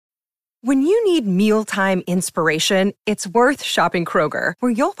When you need mealtime inspiration, it's worth shopping Kroger,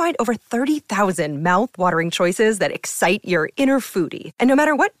 where you'll find over 30,000 mouth-watering choices that excite your inner foodie. And no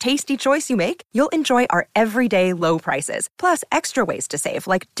matter what tasty choice you make, you'll enjoy our everyday low prices, plus extra ways to save,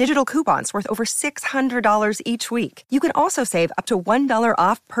 like digital coupons worth over $600 each week. You can also save up to $1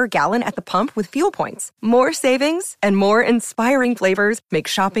 off per gallon at the pump with fuel points. More savings and more inspiring flavors make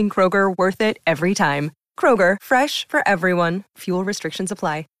shopping Kroger worth it every time. Kroger, fresh for everyone. Fuel restrictions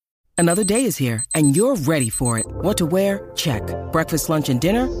apply. Another day is here, and you're ready for it. What to wear? Check. Breakfast, lunch, and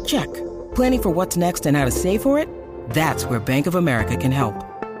dinner? Check. Planning for what's next and how to save for it? That's where Bank of America can help.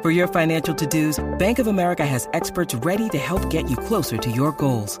 For your financial to-dos, Bank of America has experts ready to help get you closer to your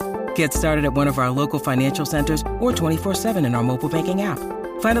goals. Get started at one of our local financial centers or 24/7 in our mobile banking app.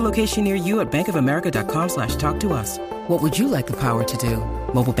 Find a location near you at bankofamerica.com/talktous. What would you like the power to do?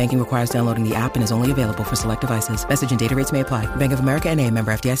 Mobile banking requires downloading the app and is only available for select devices. Message and data rates may apply. Bank of America N.A.,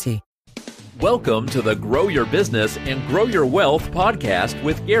 member FDIC. Welcome to the Grow Your Business and Grow Your Wealth podcast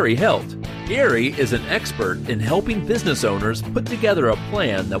with Gary Helt. Gary is an expert in helping business owners put together a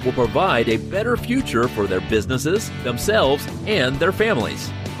plan that will provide a better future for their businesses, themselves, and their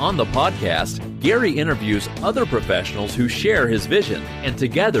families. On the podcast, Gary interviews other professionals who share his vision, and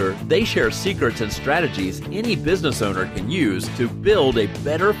together they share secrets and strategies any business owner can use to build a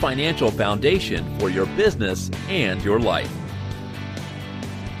better financial foundation for your business and your life.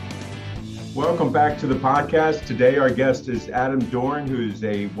 Welcome back to the podcast. Today, our guest is Adam Dorn, who's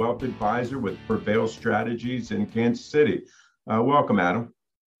a wealth advisor with Prevail Strategies in Kansas City. Welcome, Adam.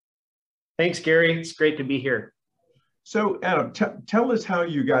 Thanks, Gary. It's great to be here. So, Adam, tell us how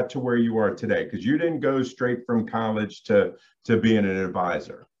you got to where you are today, because you didn't go straight from college to being an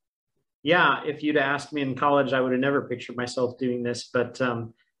advisor. Yeah, if you'd asked me in college, I would have never pictured myself doing this, but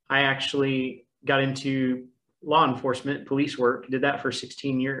I actually got into law enforcement, police work, did that for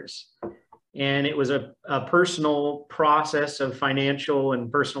 16 years. And it was a personal process of financial and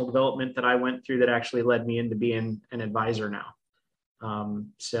personal development that I went through that actually led me into being an advisor now.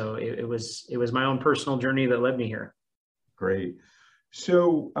 So it was my own personal journey that led me here. Great.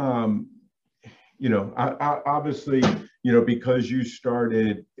 So, obviously, because you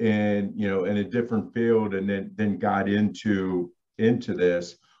started in a different field and then got into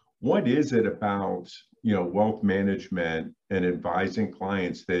this, what is it about, wealth management and advising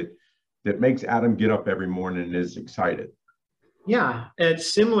clients that makes Adam get up every morning and is excited? Yeah,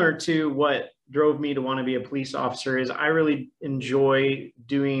 it's similar to what drove me to want to be a police officer. Is I really enjoy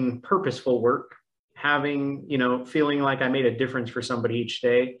doing purposeful work, having, feeling like I made a difference for somebody each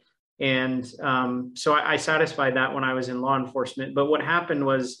day. And so I satisfied that when I was in law enforcement. But what happened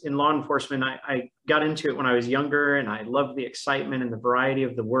was in law enforcement, I got into it when I was younger, and I loved the excitement and the variety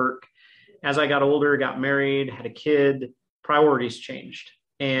of the work. As I got older, got married, had a kid, priorities changed.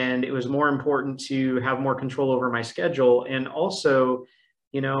 And it was more important to have more control over my schedule. And also,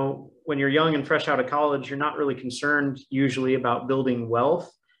 when you're young and fresh out of college, you're not really concerned usually about building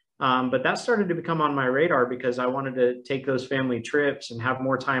wealth. But that started to become on my radar because I wanted to take those family trips and have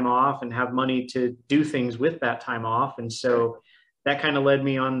more time off and have money to do things with that time off. And so that kind of led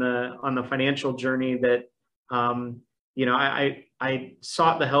me on the financial journey that, I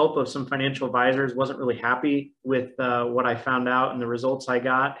sought the help of some financial advisors, wasn't really happy with what I found out and the results I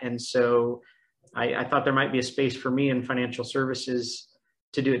got. And so I thought there might be a space for me in financial services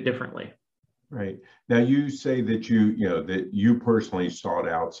to do it differently. Right. Now, you say that you personally sought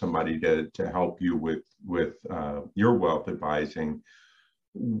out somebody to help you with your wealth advising.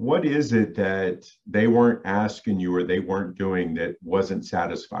 What is it that they weren't asking you or they weren't doing that wasn't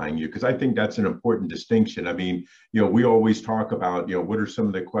satisfying you? Because I think that's an important distinction. I mean, we always talk about, what are some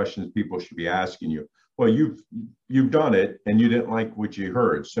of the questions people should be asking you? Well, you've done it and you didn't like what you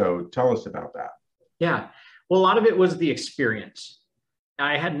heard. So tell us about that. Yeah. Well, a lot of it was the experience.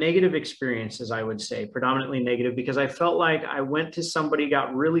 I had negative experiences, I would say, predominantly negative, because I felt like I went to somebody,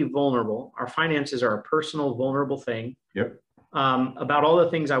 got really vulnerable. Our finances are a personal, vulnerable thing. Yep. About all the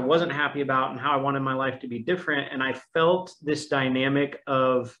things I wasn't happy about and how I wanted my life to be different. And I felt this dynamic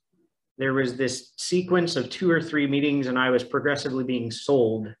of there was this sequence of 2 or 3 meetings and I was progressively being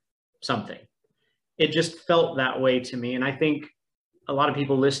sold something. It just felt that way to me. And I think a lot of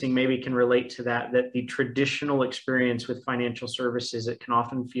people listening maybe can relate to that the traditional experience with financial services, it can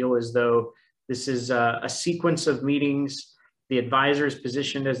often feel as though this is a sequence of meetings. The advisor is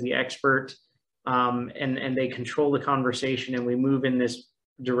positioned as the expert. And they control the conversation, and we move in this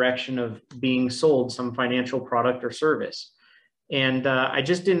direction of being sold some financial product or service. And I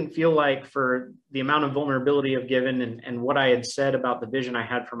just didn't feel like, for the amount of vulnerability I've given and what I had said about the vision I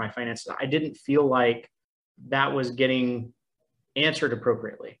had for my finances, I didn't feel like that was getting answered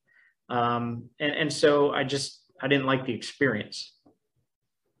appropriately. And so I didn't like the experience.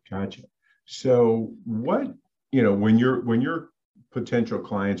 Gotcha. So what, when your potential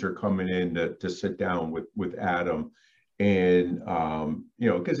clients are coming in to sit down with Adam, and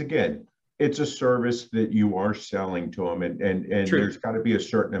because again, it's a service that you are selling to them, and there's got to be a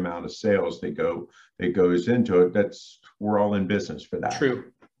certain amount of sales that goes into it. We're all in business for that.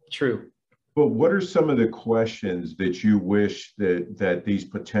 True. But what are some of the questions that you wish that these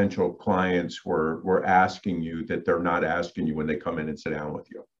potential clients were asking you that they're not asking you when they come in and sit down with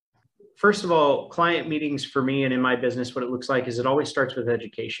you? First of all, client meetings for me and in my business, what it looks like is it always starts with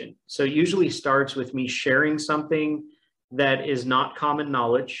education. So it usually starts with me sharing something that is not common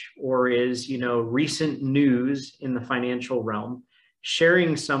knowledge or is, recent news in the financial realm,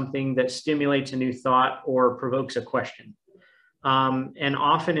 sharing something that stimulates a new thought or provokes a question. And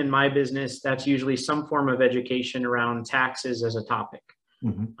often in my business, that's usually some form of education around taxes as a topic.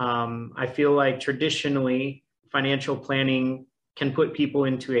 Mm-hmm. I feel like traditionally financial planning can put people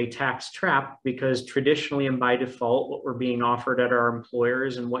into a tax trap because traditionally and by default, what we're being offered at our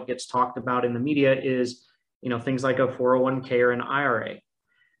employers and what gets talked about in the media is, things like a 401k or an IRA,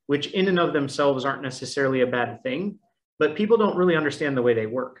 which in and of themselves aren't necessarily a bad thing, but people don't really understand the way they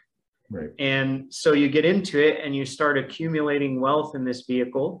work. Right. And so you get into it and you start accumulating wealth in this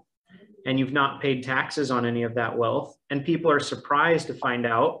vehicle and you've not paid taxes on any of that wealth. And people are surprised to find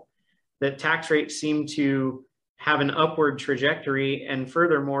out that tax rates seem to have an upward trajectory. And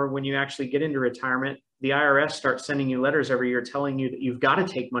furthermore, when you actually get into retirement, the IRS starts sending you letters every year telling you that you've got to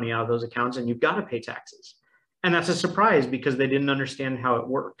take money out of those accounts and you've got to pay taxes. And that's a surprise because they didn't understand how it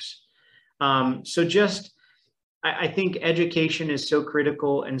works. I think education is so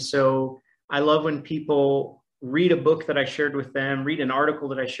critical. And so I love when people read a book that I shared with them, read an article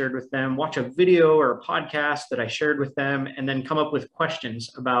that I shared with them, watch a video or a podcast that I shared with them, and then come up with questions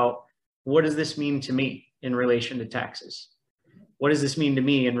about what does this mean to me in relation to taxes? What does this mean to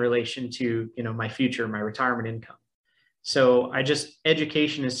me in relation to, my future, my retirement income? So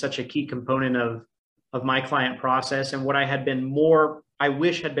education is such a key component of my client process, and what I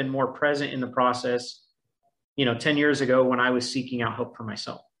wish had been more present in the process 10 years ago when I was seeking out help for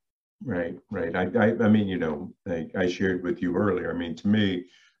myself. Right. I shared with you earlier. To me,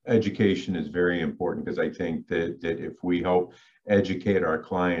 education is very important because I think that if we help educate our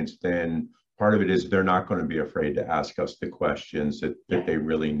clients, then part of it is they're not going to be afraid to ask us the questions that they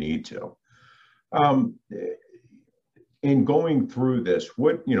really need to. In going through this,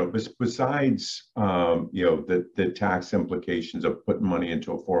 what, besides, the tax implications of putting money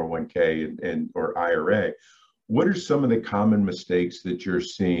into a 401k or IRA, what are some of the common mistakes that you're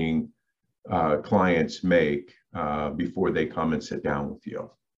seeing clients make before they come and sit down with you?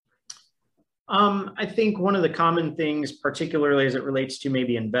 I think one of the common things, particularly as it relates to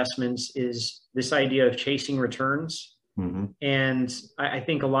maybe investments, is this idea of chasing returns. Mm-hmm. And I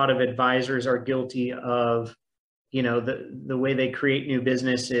think a lot of advisors are guilty of, the way they create new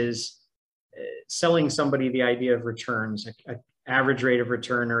business is selling somebody the idea of returns, an average rate of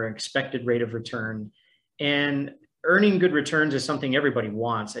return or expected rate of return. And earning good returns is something everybody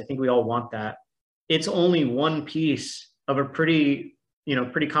wants. I think we all want that. It's only one piece of a pretty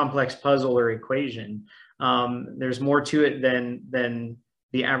complex puzzle or equation. There's more to it than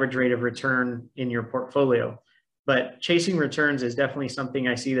the average rate of return in your portfolio. But chasing returns is definitely something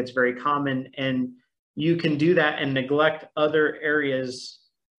I see that's very common. And you can do that and neglect other areas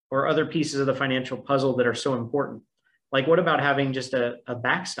or other pieces of the financial puzzle that are so important. Like, what about having just a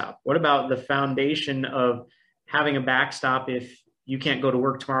backstop? What about the foundation of having a backstop if you can't go to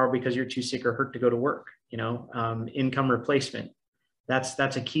work tomorrow because you're too sick or hurt to go to work? Income replacement.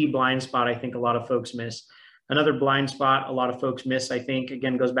 That's a key blind spot I think a lot of folks miss. Another blind spot a lot of folks miss, I think,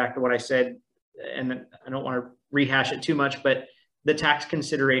 again, goes back to what I said, and I don't want to rehash it too much, but the tax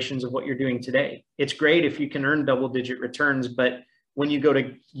considerations of what you're doing today. It's great if you can earn double-digit returns, but when you go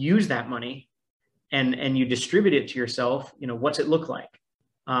to use that money and you distribute it to yourself, what's it look like?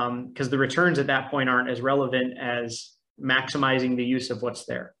 Because the returns at that point aren't as relevant as maximizing the use of what's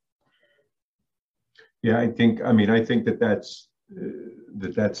there. Yeah, I think that's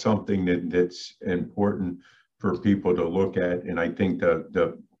something that's important for people to look at. And I think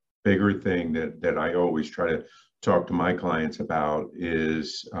the bigger thing that I always try to talk to my clients about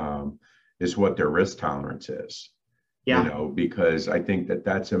is what their risk tolerance is. Yeah. Because I think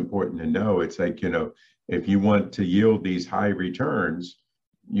that's important to know. It's like, if you want to yield these high returns,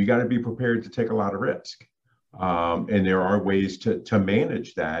 you got to be prepared to take a lot of risk. And there are ways to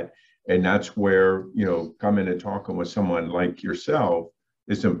manage that. And that's where, coming and talking with someone like yourself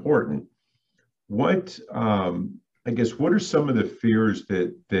is important. What are some of the fears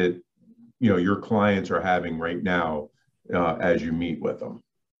that your clients are having right now as you meet with them?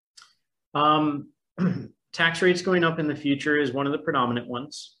 Tax rates going up in the future is one of the predominant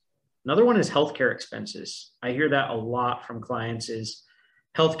ones. Another one is healthcare expenses. I hear that a lot from clients is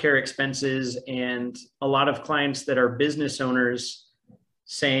healthcare expenses, and a lot of clients that are business owners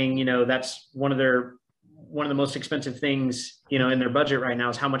saying, that's one of the most expensive things, in their budget right now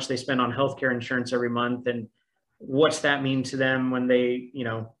is how much they spend on healthcare insurance every month. And what's that mean to them when they,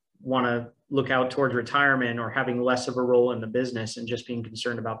 want to look out towards retirement or having less of a role in the business and just being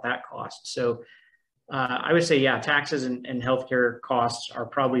concerned about that cost. So I would say, yeah, taxes and healthcare costs are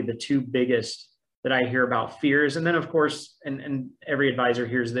probably the two biggest that I hear about fears. And then of course, and every advisor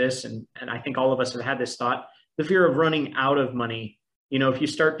hears this, and I think all of us have had this thought, the fear of running out of money. If you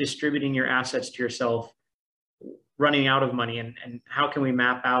start distributing your assets to yourself, running out of money, and how can we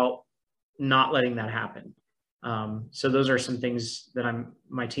map out not letting that happen? So those are some things that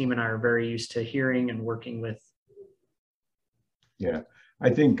my team and I are very used to hearing and working with. Yeah, I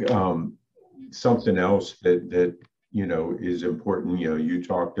think something else that is important. You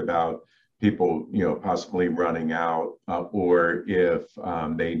talked about people possibly running out, or if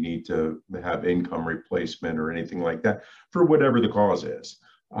they need to have income replacement or anything like that for whatever the cause is.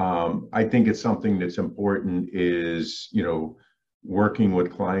 I think it's something that's important is working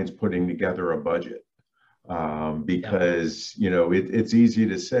with clients, putting together a budget. Because it's easy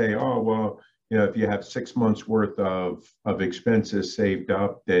to say, oh well, if you have 6 months worth of expenses saved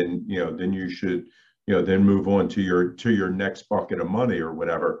up, then you should then move on to your next bucket of money or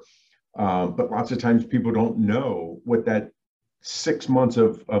whatever. But lots of times people don't know what that 6 months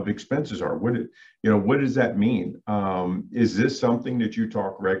of expenses are. What does that mean? Is this something that you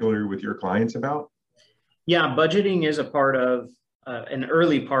talk regularly with your clients about? Yeah, budgeting is a part of an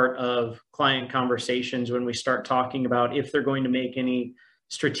early part of client conversations when we start talking about if they're going to make any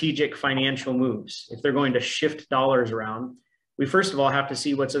strategic financial moves, if they're going to shift dollars around. We first of all have to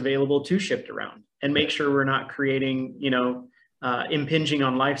see what's available to shift around and make sure we're not creating, impinging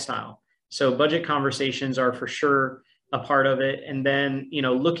on lifestyle. So budget conversations are for sure a part of it. And then,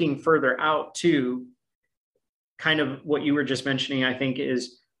 looking further out to kind of what you were just mentioning, I think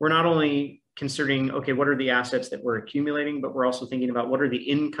is we're not only considering, okay, what are the assets that we're accumulating, but we're also thinking about what are the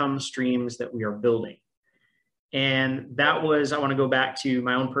income streams that we are building. And that was, I want to go back to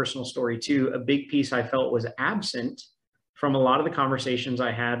my own personal story too. A big piece I felt was absent from a lot of the conversations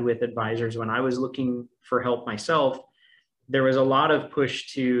I had with advisors when I was looking for help myself. There was a lot of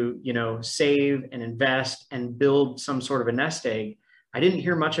push to, save and invest and build some sort of a nest egg. I didn't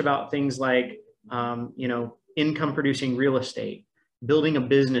hear much about things like, income producing real estate, building a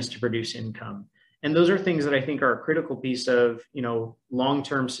business to produce income. And those are things that I think are a critical piece of,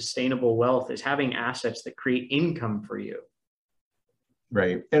 long-term sustainable wealth, is having assets that create income for you.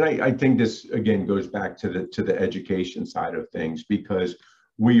 Right. And I think this, again, goes back to the education side of things, because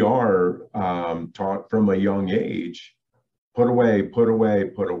we are taught from a young age, put away.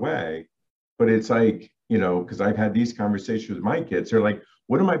 But it's like, because I've had these conversations with my kids, they're like,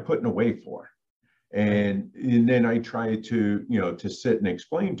 what am I putting away for? And then I try to, to sit and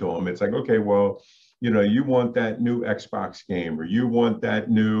explain to them. It's like, okay, well, you want that new Xbox game, or you want that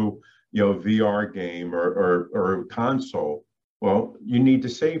new, VR game or console. Well, you need to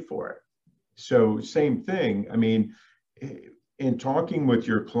save for it. So same thing. I mean, in talking with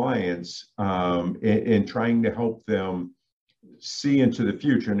your clients and trying to help them see into the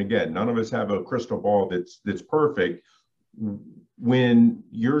future. And again, none of us have a crystal ball that's perfect. When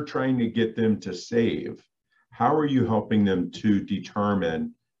you're trying to get them to save, how are you helping them to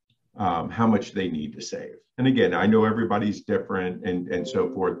determine how much they need to save? And again, I know everybody's different and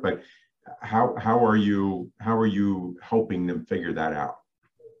so forth, but how are you helping them figure that out?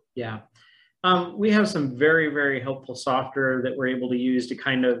 Yeah. We have some very, very helpful software that we're able to use to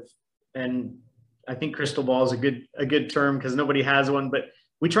kind of, and I think crystal ball is a good term because nobody has one, but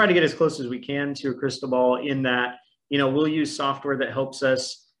we try to get as close as we can to a crystal ball in that, we'll use software that helps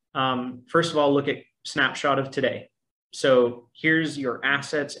us, first of all, look at snapshot of today. So here's your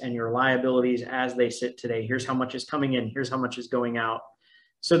assets and your liabilities as they sit today. Here's how much is coming in. Here's how much is going out,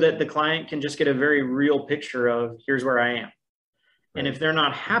 so that the client can just get a very real picture of here's where I am. And if they're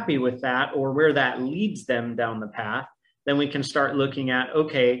not happy with that or where that leads them down the path, then we can start looking at,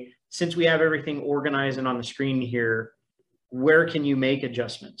 okay, since we have everything organized and on the screen here, where can you make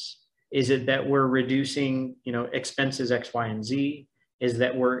adjustments? Is it that we're reducing, expenses X, Y, and Z? Is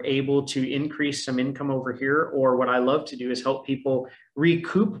that we're able to increase some income over here? Or what I love to do is help people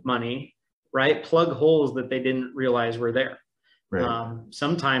recoup money, right? Plug holes that they didn't realize were there. Right.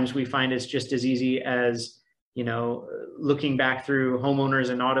 Sometimes we find it's just as easy as looking back through homeowners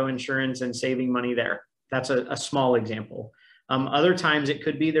and auto insurance and saving money there. That's a small example. Other times it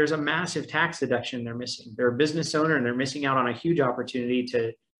could be there's a massive tax deduction they're missing. They're a business owner and they're missing out on a huge opportunity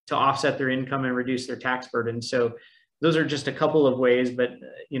to offset their income and reduce their tax burden. So those are just a couple of ways, but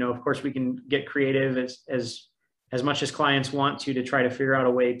of course we can get creative as much as clients want to try to figure out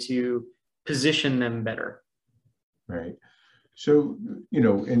a way to position them better. Right. So,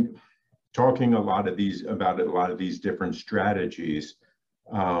 in talking about a lot of these different strategies,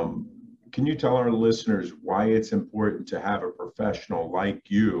 can you tell our listeners why it's important to have a professional like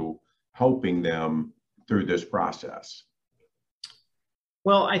you helping them through this process?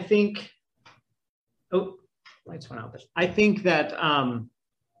 Well, I think, lights went out. I think that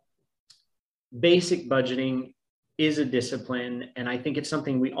basic budgeting is a discipline, and I think it's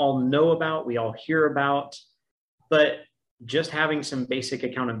something we all know about, we all hear about, but just having some basic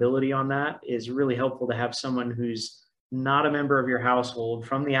accountability on that is really helpful to have someone who's not a member of your household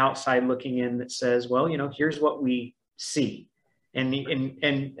from the outside looking in that says, well, here's what we see,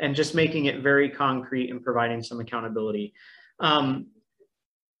 and just making it very concrete and providing some accountability.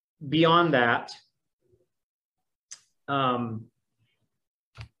 Beyond that, I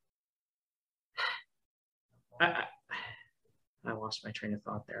lost my train of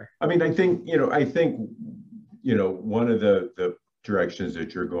thought there. I mean, I think one of the directions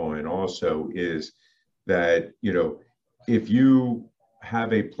that you're going also is that, if you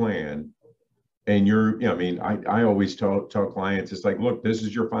have a plan and I always tell clients, it's like, look, this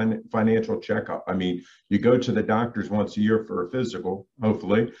is your financial checkup. I mean, you go to the doctors once a year for a physical,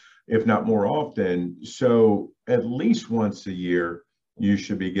 hopefully, if not more often. So at least once a year, you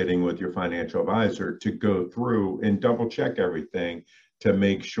should be getting with your financial advisor to go through and double check everything to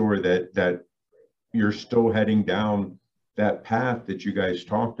make sure that you're still heading down that path that you guys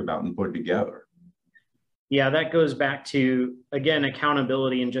talked about and put together. Yeah, that goes back to, again,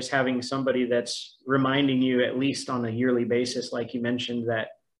 accountability and just having somebody that's reminding you at least on a yearly basis, like you mentioned, that,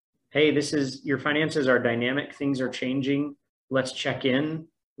 hey, your finances are dynamic, things are changing. Let's check in.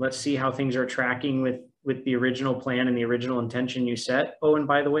 Let's see how things are tracking with the original plan and the original intention you set. Oh, and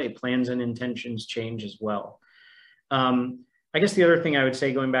by the way, plans and intentions change as well. I guess the other thing I would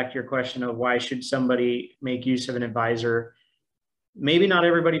say, going back to your question of why should somebody make use of an advisor, maybe not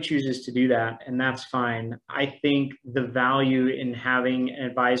everybody chooses to do that, and that's fine. I think the value in having an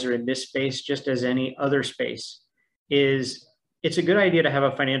advisor in this space, just as any other space, is it's a good idea to have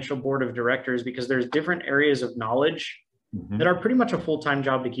a financial board of directors because there's different areas of knowledge that are pretty much a full-time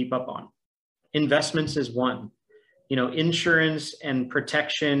job to keep up on. Investments is one. Insurance and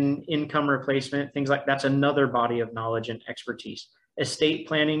protection, income replacement, things like that's another body of knowledge and expertise. Estate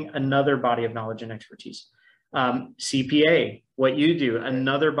planning, another body of knowledge and expertise. CPA, what you do,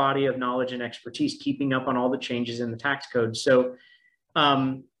 another body of knowledge and expertise, keeping up on all the changes in the tax code. So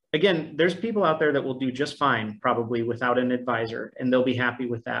again, there's people out there that will do just fine, probably without an advisor, and they'll be happy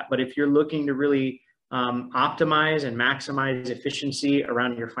with that. But if you're looking to really optimize and maximize efficiency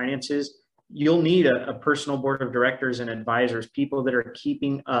around your finances, you'll need a personal board of directors and advisors, people that are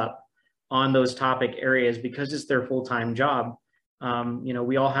keeping up on those topic areas because it's their full-time job.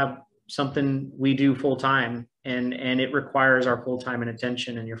 We all have something we do full-time and it requires our full-time and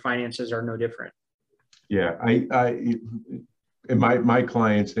attention, and your finances are no different. Yeah. And my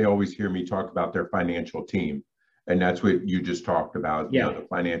clients, they always hear me talk about their financial team. And that's what you just talked about, the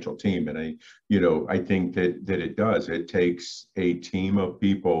financial team. And I think that it does. It takes a team of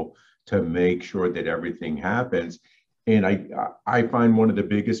people to make sure that everything happens. And I find one of the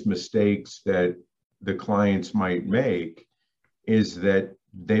biggest mistakes that the clients might make is that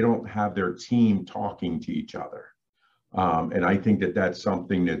they don't have their team talking to each other. And I think that that's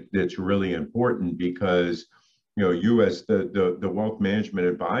something that's really important because, you as the wealth management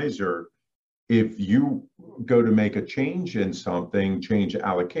advisor, if you go to make a change in something, change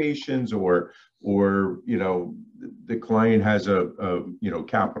allocations or the client has a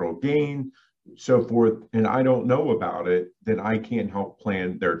capital gain, so forth, and I don't know about it, then I can't help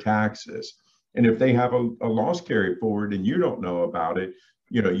plan their taxes. And if they have a loss carry forward and you don't know about it,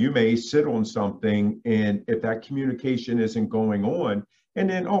 you may sit on something, and if that communication isn't going on, and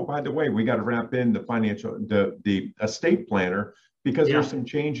then, oh, by the way, we got to wrap in the estate planner because there's some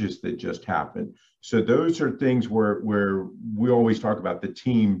changes that just happened. So those are things where we always talk about the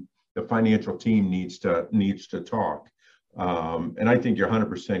team, the financial team needs to talk. And I think you're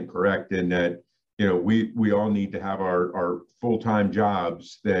 100% correct in that, we all need to have our full-time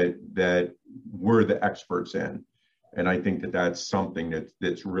jobs that we're the experts in. And I think that that's something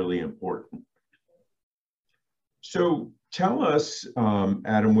that's really important. So tell us,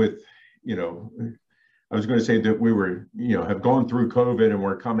 Adam, with, I was going to say that we were, have gone through COVID and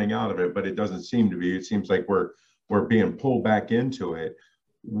we're coming out of it, but it doesn't seem to be. It seems like we're being pulled back into it.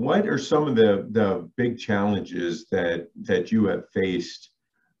 What are some of the big challenges that you have faced,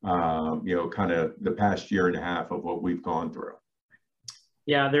 kind of the past year and a half of what we've gone through?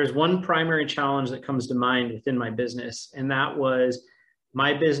 Yeah, there's one primary challenge that comes to mind within my business, and that was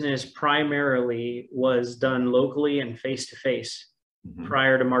my business primarily was done locally and face-to-face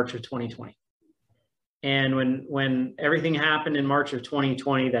prior to March of 2020. And when everything happened in March of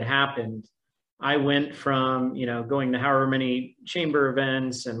 2020 that happened, I went from, going to however many chamber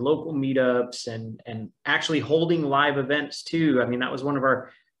events and local meetups and actually holding live events too. I mean, that was one of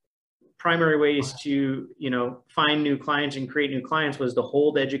our primary ways to, find new clients and create new clients, was to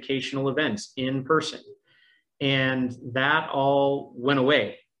hold educational events in person. And that all went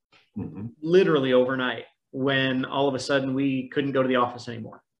away literally overnight when all of a sudden we couldn't go to the office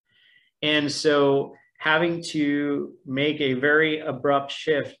anymore. And so having to make a very abrupt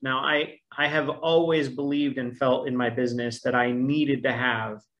shift. Now, I have always believed and felt in my business that I needed to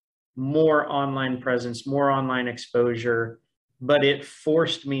have more online presence, more online exposure, but it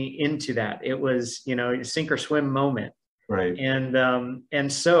forced me into that. It was, a sink or swim moment. Right.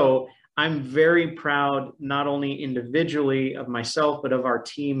 And so I'm very proud, not only individually of myself, but of our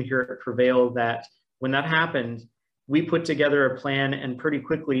team here at Prevail, that when that happened, we put together a plan and pretty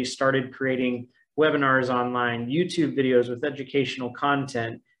quickly started creating webinars online, YouTube videos with educational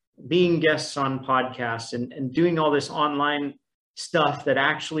content, being guests on podcasts, and doing all this online stuff that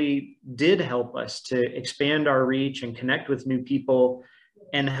actually did help us to expand our reach and connect with new people,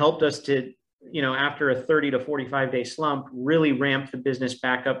 and helped us to, after a 30 to 45 day slump, really ramp the business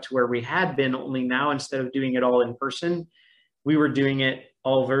back up to where we had been, only now instead of doing it all in person, we were doing it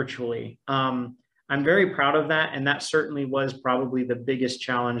all virtually. I'm very proud of that. And that certainly was probably the biggest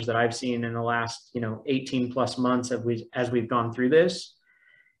challenge that I've seen in the last, 18 plus months as we've gone through this.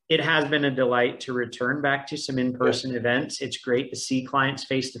 It has been a delight to return back to some in-person events. It's great to see clients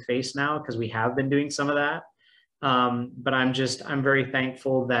face to face now, because we have been doing some of that. But I'm very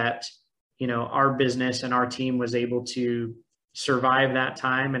thankful that, our business and our team was able to survive that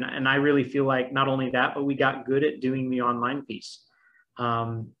time. And I really feel like not only that, but we got good at doing the online piece.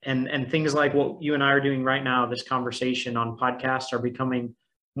 And things like what you and I are doing right now, this conversation on podcasts, are becoming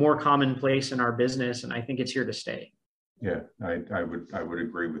more commonplace in our business. And I think it's here to stay. Yeah, I would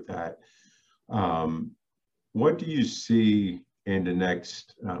agree with that. What do you see in the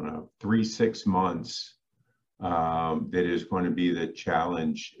next, 3-6 months that is going to be the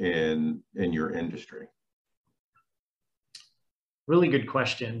challenge in your industry? Really good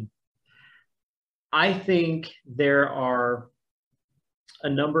question. I think there are a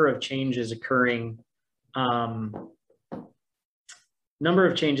number of changes occurring. Not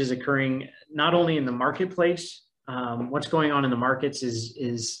only in the marketplace. What's going on in the markets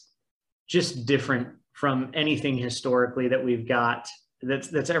is just different from anything historically that we've got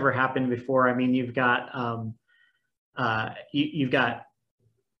that's ever happened before. I mean, you've got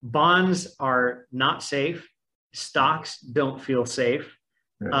bonds are not safe. Stocks don't feel safe.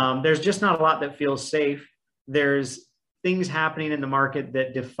 Right. There's just not a lot that feels safe. There's things happening in the market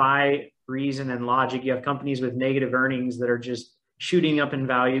that defy reason and logic. You have companies with negative earnings that are just shooting up in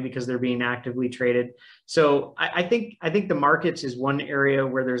value because they're being actively traded. So I think the markets is one area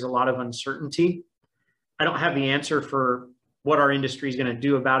where there's a lot of uncertainty. I don't have the answer for what our industry is going to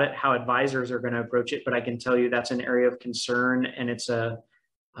do about it, how advisors are going to approach it, but I can tell you that's an area of concern, and it's a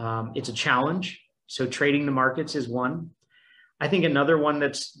challenge. So trading the markets is one. I think another one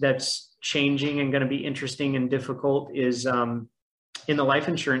that's changing and going to be interesting and difficult is in the life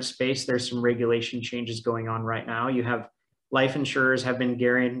insurance space. There's some regulation changes going on right now. You have life insurers have been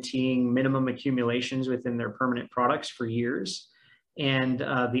guaranteeing minimum accumulations within their permanent products for years. And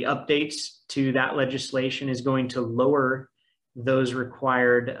the updates to that legislation is going to lower those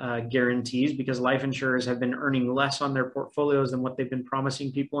required guarantees, because life insurers have been earning less on their portfolios than what they've been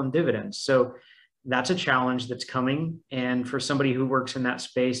promising people in dividends. So that's a challenge that's coming. And for somebody who works in that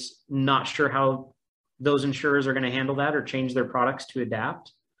space, not sure how those insurers are going to handle that or change their products to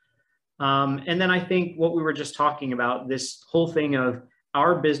adapt. And then I think what we were just talking about, this whole thing of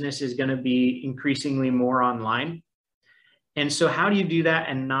our business is going to be increasingly more online. And so how do you do that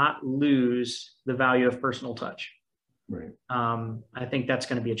and not lose the value of personal touch? Right. I think that's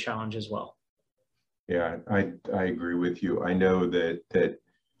going to be a challenge as well. Yeah, I agree with you. I know that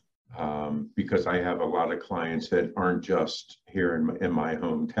because I have a lot of clients that aren't just here in my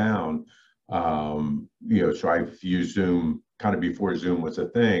hometown, so I've used Zoom kind of before Zoom was a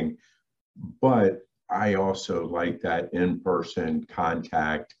thing, but I also like that in-person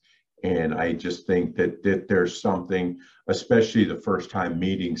contact And I just think that there's something, especially the first time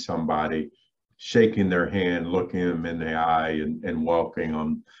meeting somebody, shaking their hand, looking them in the eye, and welcoming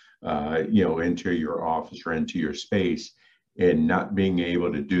them, into your office or into your space, and not being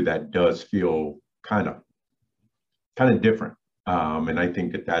able to do that does feel kind of different. And I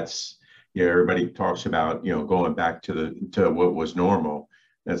think that's, everybody talks about, going back to what was normal.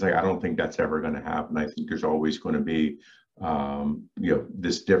 And it's like, I don't think that's ever going to happen. I think there's always going to be,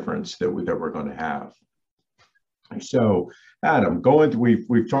 this difference that we're going to have. So, Adam,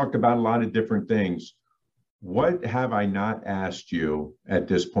 we've talked about a lot of different things. What have I not asked you at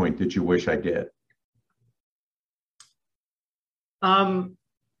this point that you wish I did? I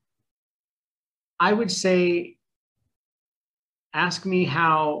would say, ask me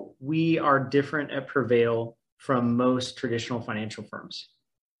how we are different at Prevail from most traditional financial firms.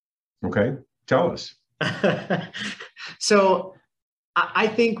 Okay, tell us. So I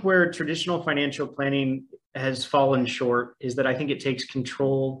think where traditional financial planning has fallen short is that I think it takes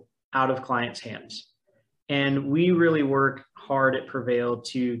control out of clients' hands. And we really work hard at Prevail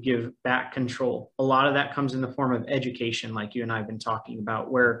to give back control. A lot of that comes in the form of education, like you and I have been talking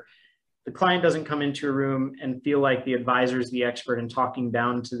about, where the client doesn't come into a room and feel like the advisor is the expert and talking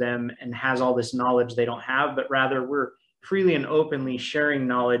down to them and has all this knowledge they don't have, but rather we're freely and openly sharing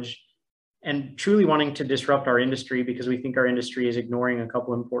knowledge and truly wanting to disrupt our industry, because we think our industry is ignoring a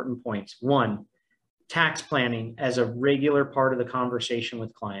couple important points. One, tax planning as a regular part of the conversation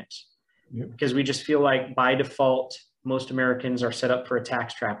with clients. Yep. Because we just feel like by default, most Americans are set up for a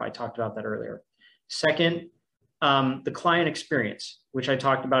tax trap. I talked about that earlier. Second, the client experience, which I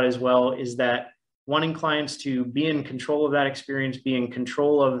talked about as well, is that wanting clients to be in control of that experience, be in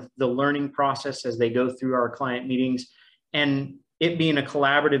control of the learning process as they go through our client meetings, and it being a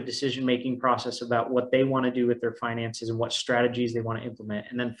collaborative decision-making process about what they want to do with their finances and what strategies they want to implement.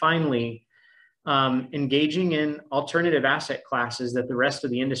 And then finally, engaging in alternative asset classes that the rest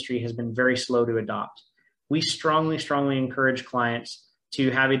of the industry has been very slow to adopt. We strongly encourage clients to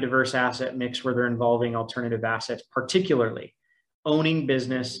have a diverse asset mix where they're involving alternative assets, particularly owning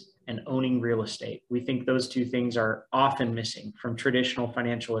business and owning real estate. We think those two things are often missing from traditional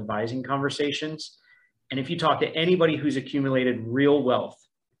financial advising conversations. And if you talk to anybody who's accumulated real wealth,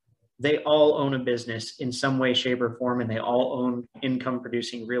 they all own a business in some way, shape, or form, and they all own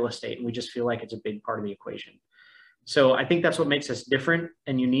income-producing real estate. And we just feel like it's a big part of the equation. So I think that's what makes us different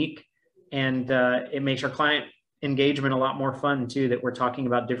and unique. And it makes our client engagement a lot more fun, too, that we're talking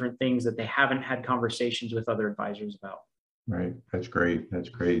about different things that they haven't had conversations with other advisors about. Right. That's great. That's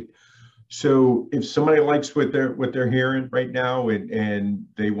great. So if somebody likes what they're hearing right now and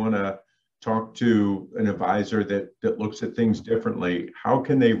they want to talk to an advisor that looks at things differently, how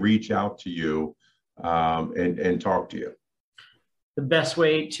can they reach out to you and talk to you? The best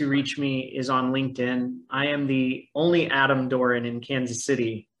way to reach me is on LinkedIn. I am the only Adam Doran in Kansas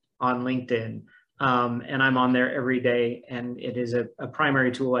City on LinkedIn. And I'm on there every day, and it is a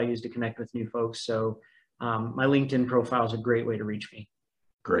primary tool I use to connect with new folks. So my LinkedIn profile is a great way to reach me.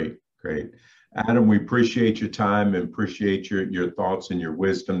 Great. Adam, we appreciate your time and appreciate your thoughts and your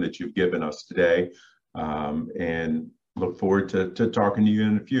wisdom that you've given us today, and look forward to talking to you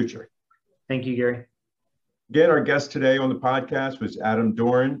in the future. Thank you, Gary. Again, our guest today on the podcast was Adam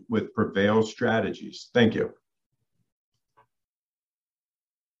Doran with Prevail Strategies. Thank you.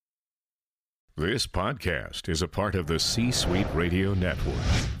 This podcast is a part of the C-Suite Radio Network.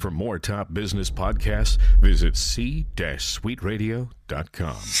 For more top business podcasts, visit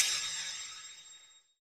c-suiteradio.com.